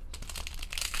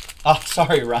 Oh,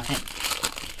 sorry, Ryan.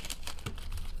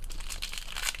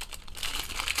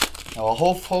 Oh, well,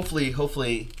 hopefully,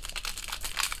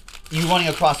 you running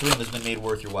across the room has been made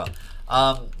worth your while.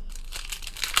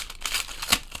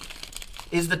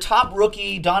 Is the top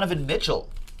rookie Donovan Mitchell?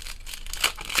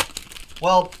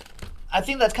 Well, I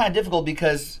think that's kind of difficult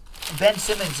because Ben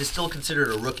Simmons is still considered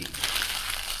a rookie.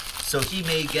 So he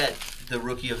may get the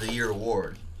Rookie of the Year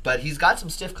award. But he's got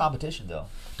some stiff competition, though.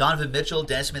 Donovan Mitchell,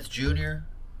 Dennis Smith Jr.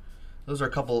 Those are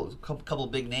a couple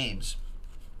big names.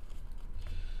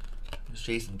 There's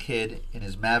Jason Kidd in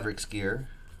his Mavericks gear.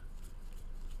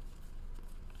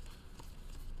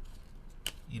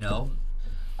 You know,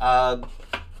 I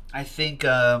think,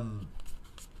 Lauri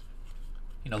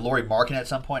Markkanen at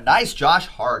some point. Nice, Josh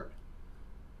Hart.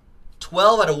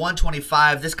 12 out of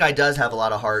 125. This guy does have a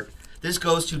lot of heart. This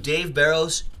goes to Dave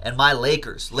Barrows and my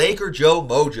Lakers. Laker Joe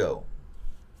Mojo.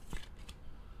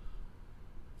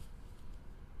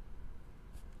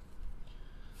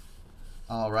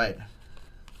 All right.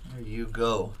 There you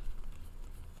go.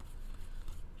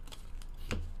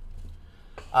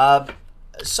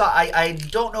 So I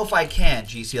don't know if I can,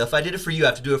 GCL. If I did it for you, I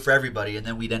have to do it for everybody, and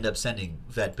then we'd end up sending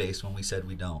vet base when we said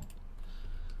we don't.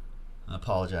 I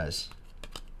apologize.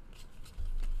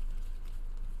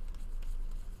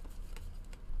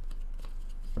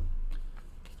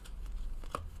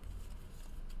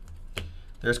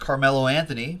 There's Carmelo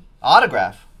Anthony.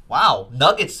 Autograph. Wow.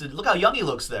 Nuggets. Look how young he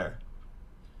looks there.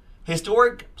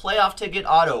 Historic playoff ticket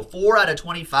auto. 4 out of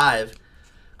 25.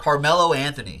 Carmelo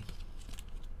Anthony.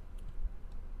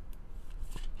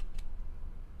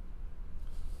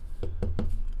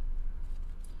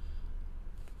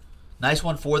 Nice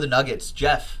one for the Nuggets.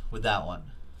 Jeff with that one.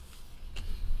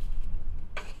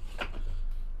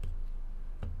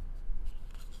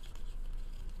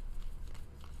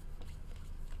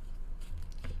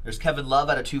 There's Kevin Love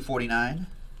out of 249.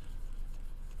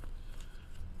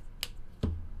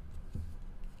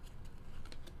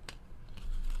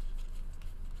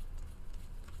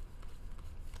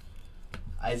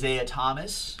 Isaiah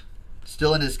Thomas,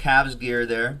 still in his Cavs gear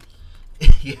there.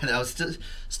 Yeah, that was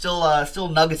still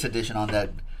Nuggets edition on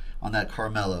that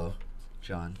Carmelo,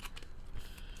 John.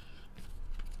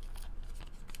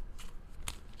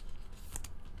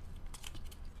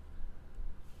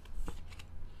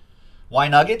 Why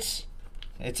Nuggets?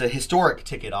 It's a historic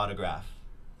ticket autograph.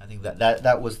 I think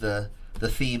that was the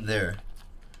theme there.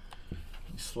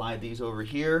 Slide these over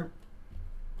here.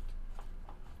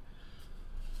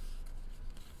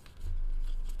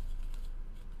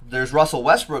 There's Russell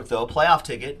Westbrook, though, playoff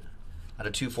ticket out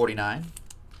of 249.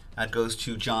 That goes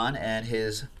to John and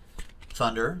his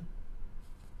Thunder.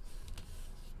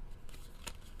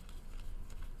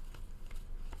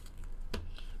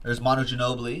 There's Manu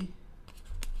Ginobili.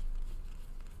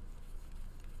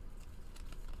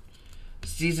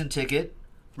 Season ticket,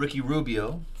 Ricky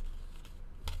Rubio.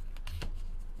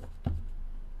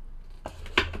 All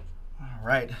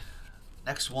right,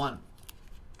 next one.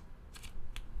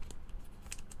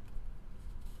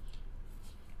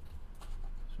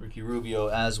 Ricky Rubio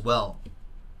as well.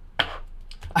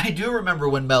 I do remember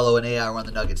when Melo and AI were on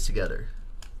the Nuggets together.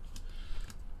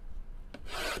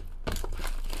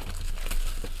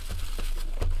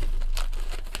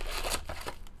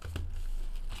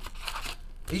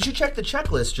 You should check the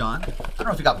checklist, John. I don't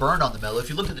know if you got burned on the Melo. If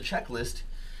you look at the checklist,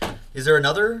 is there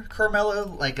another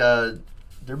Carmelo? Like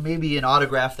there may be an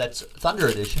autograph that's Thunder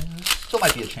edition. Still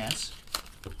might be a chance.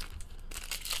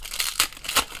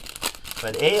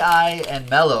 But AI and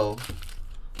Melo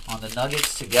on the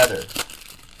Nuggets together.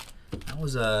 That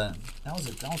was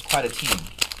quite a team.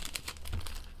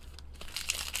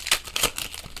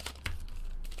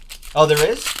 Oh, there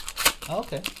is? Oh,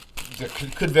 okay. There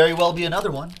could very well be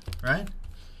another one, right?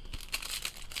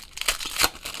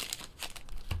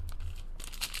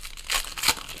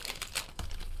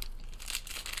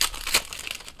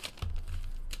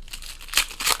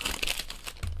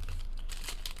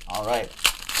 All right.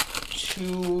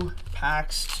 2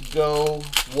 packs to go.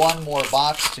 1 more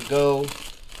box to go.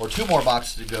 Or 2 more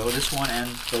boxes to go. This one and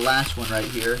the last one right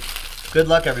here. Good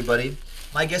luck, everybody.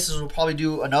 My guess is we'll probably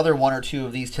do another 1 or 2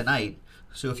 of these tonight.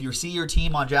 So if you see your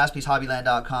team on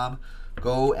JaspysHobbyland.com,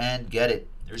 go and get it.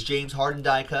 There's James Harden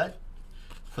die cut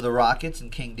for the Rockets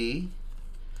and King D.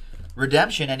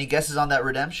 Redemption. Any guesses on that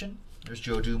redemption? There's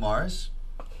Joe Dumars.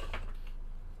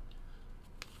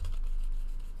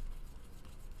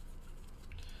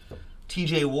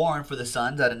 TJ Warren for the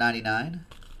Suns out of 99.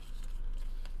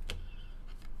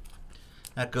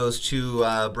 That goes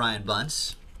to Brian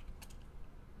Bunce.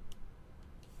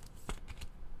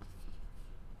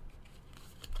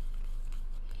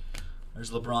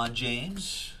 There's LeBron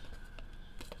James.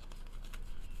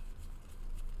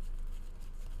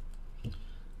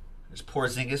 There's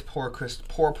Porzingis, poor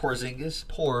Porzingis.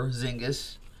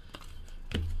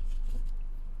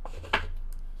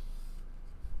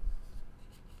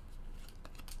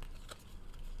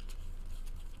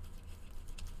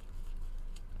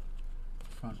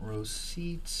 Front row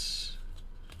seats.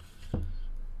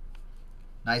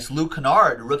 Nice Luke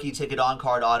Kennard, rookie ticket on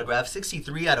card autograph,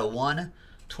 63 out of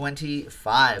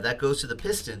 125. That goes to the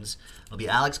Pistons. It'll be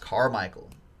Alex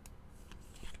Carmichael.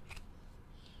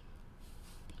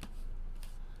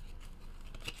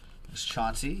 There's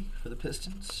Chauncey for the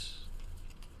Pistons.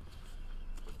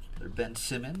 There's Ben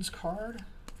Simmons card.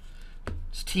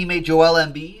 His teammate Joel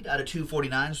Embiid out of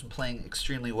 249. He's been playing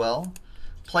extremely well.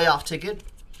 Playoff ticket.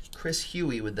 Chris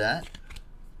Huey with that.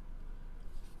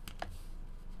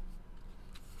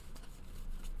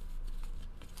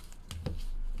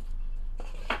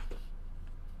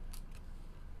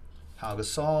 Pau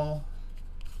Gasol.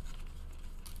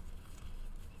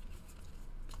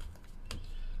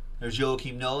 There's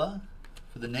Joakim Noah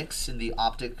for the Knicks in the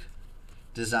optic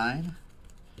design.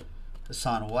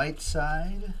 Hassan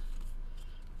Whiteside.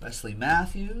 Wesley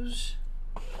Matthews.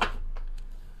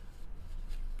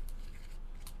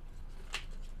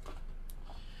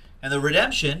 And the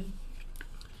redemption.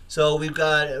 So we've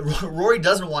got Rory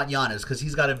doesn't want Giannis because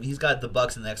he's got the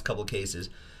Bucks in the next couple cases.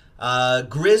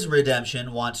 Grizz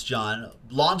redemption wants John.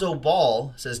 Lonzo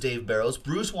Ball says Dave Barrows.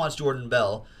 Bruce wants Jordan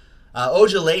Bell.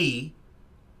 Ojeleye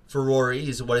for Rory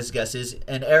is what his guess is,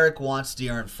 and Eric wants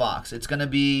De'Aaron Fox. It's going to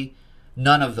be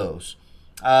none of those.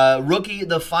 Rookie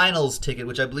the finals ticket,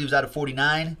 which I believe is out of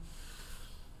 49.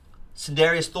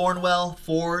 Sindarius Thornwell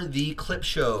for the Clip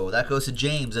Show. That goes to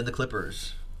James and the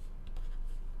Clippers.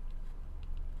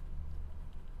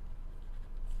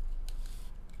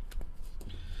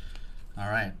 All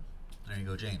right, there you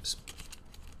go, James.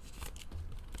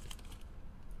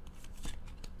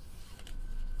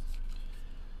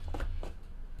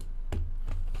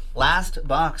 Last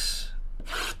box.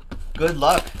 Good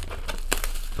luck.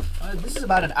 This is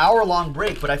about an hour-long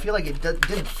break, but I feel like it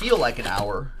didn't feel like an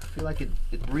hour. I feel like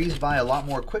it breezed by a lot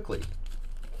more quickly.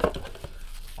 A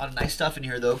lot of nice stuff in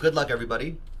here, though. Good luck,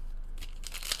 everybody.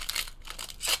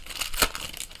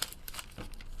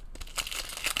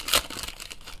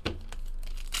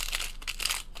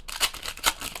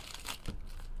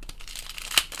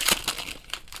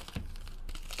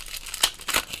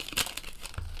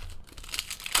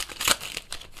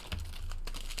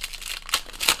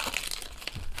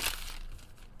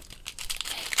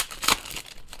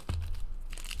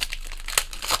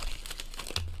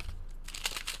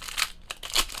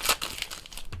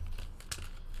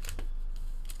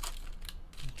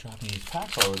 Dropping these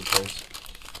packs all over the place.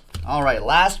 All right,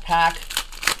 last pack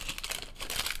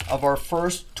of our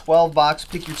first 12-box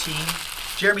Pick Your Team.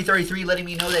 Jeremy33 letting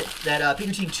me know that Pick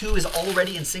Your Team 2 is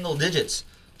already in single digits.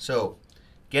 So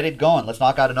get it going. Let's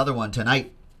knock out another one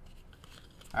tonight.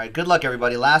 All right, good luck,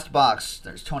 everybody. Last box.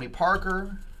 There's Tony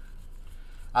Parker.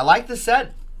 I like the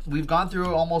set. We've gone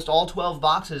through almost all 12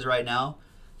 boxes right now.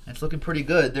 It's looking pretty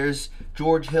good. There's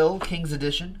George Hill, Kings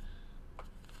Edition.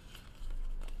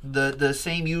 The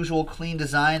same usual clean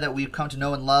design that we've come to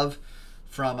know and love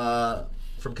from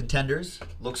Contenders.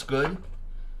 Looks good.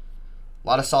 A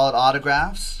lot of solid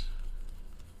autographs,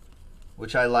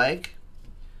 which I like.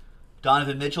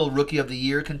 Donovan Mitchell, Rookie of the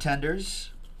Year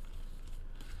Contenders.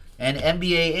 And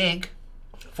NBA Ink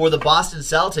for the Boston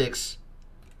Celtics.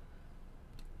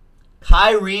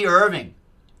 Kyrie Irving.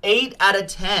 8 out of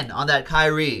 10 on that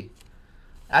Kyrie.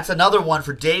 That's another one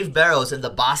for Dave Barrows and the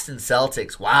Boston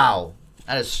Celtics. Wow.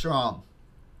 That is strong.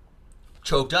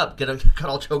 Choked up. Got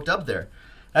all choked up there.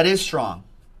 That is strong.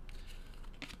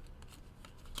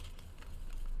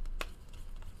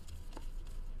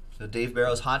 So Dave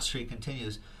Barrows' hot streak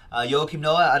continues. Joakim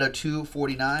Noah out of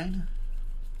 249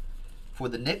 for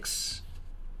the Knicks.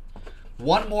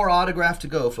 One more autograph to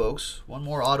go, folks. One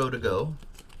more auto to go.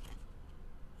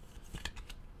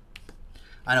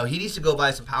 I know, he needs to go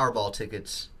buy some Powerball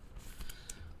tickets.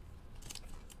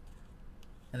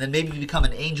 And then maybe become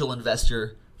an angel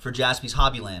investor for Jaspys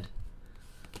Hobbyland.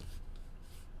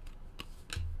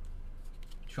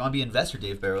 If you want to be an investor,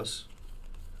 Dave Barrows.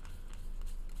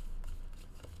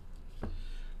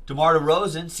 DeMar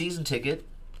DeRozan, season ticket.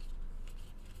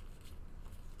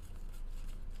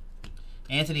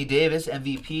 Anthony Davis,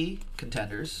 MVP,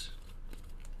 contenders.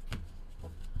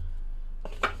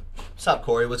 What's up,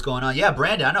 Corey? What's going on? Yeah,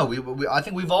 Brandon, I know. I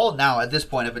think we've all now, at this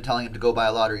point, have been telling him to go buy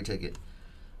a lottery ticket.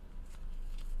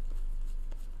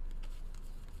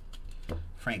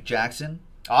 Frank Jackson.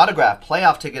 Autograph,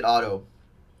 playoff ticket auto.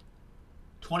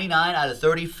 29 out of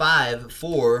 35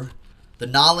 for the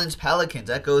Nolans Pelicans.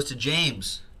 That goes to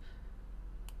James.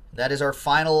 That is our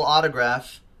final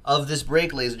autograph of this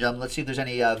break, ladies and gentlemen. Let's see if there's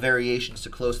any variations to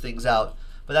close things out.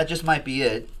 But that just might be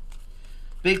it.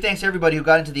 Big thanks to everybody who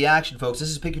got into the action, folks. This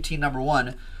is Pick Your Team number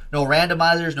 1. No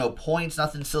randomizers, no points,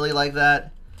 nothing silly like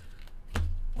that.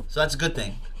 So that's a good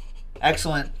thing.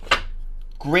 Excellent.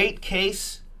 Great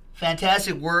case.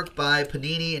 Fantastic work by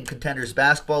Panini and Contenders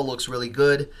Basketball. Looks really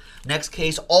good. Next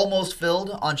case almost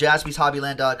filled on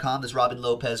JaspysHobbyland.com. This Robin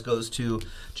Lopez goes to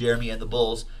Jeremy and the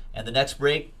Bulls. And the next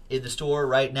break in the store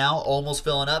right now, almost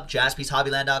filling up,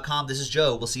 JaspysHobbyland.com. This is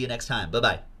Joe. We'll see you next time.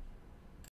 Bye-bye.